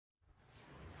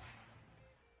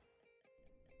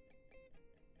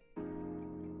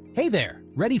Hey there,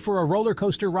 ready for a roller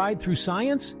coaster ride through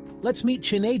science? Let's meet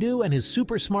Chinedu and his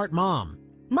super smart mom.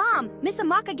 Mom, Miss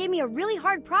Amaka gave me a really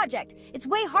hard project. It's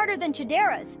way harder than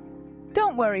Chidera's.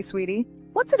 Don't worry, sweetie.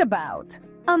 What's it about?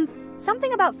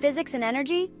 Something about physics and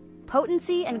energy,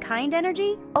 potency and kind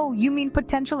energy. Oh, you mean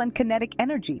potential and kinetic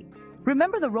energy.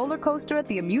 Remember the roller coaster at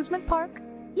the amusement park?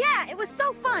 Yeah, it was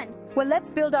so fun. Well,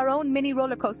 let's build our own mini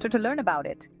roller coaster to learn about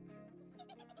it.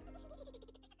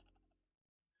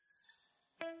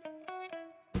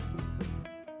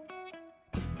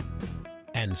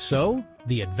 And so,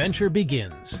 the adventure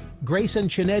begins. Grace and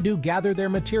Chinedu gather their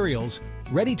materials,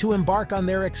 ready to embark on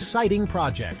their exciting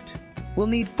project. We'll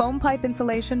need foam pipe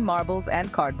insulation, marbles,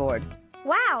 and cardboard.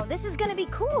 Wow, this is gonna be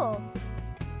cool.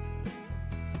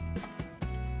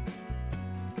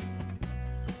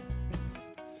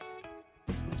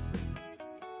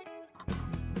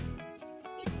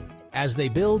 As they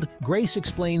build, Grace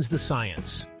explains the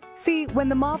science. See, when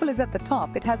the marble is at the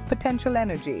top, it has potential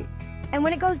energy. And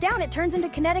when it goes down, it turns into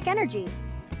kinetic energy.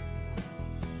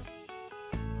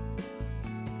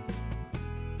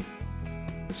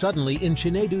 Suddenly, in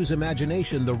Chinedu's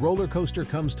imagination, the roller coaster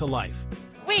comes to life.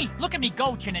 Wee! Look at me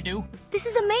go, Chinedu! This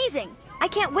is amazing. I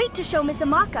can't wait to show Miss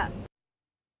Amaka.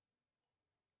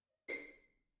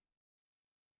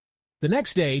 The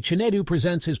next day, Chinedu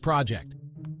presents his project.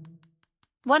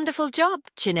 Wonderful job,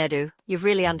 Chinedu. You've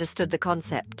really understood the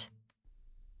concept.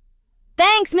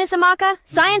 Thanks, Miss Amaka.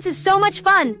 Science is so much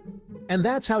fun. And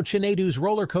that's how Chinedu's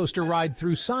roller coaster ride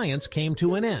through science came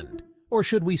to an end. Or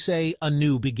should we say, a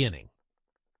new beginning.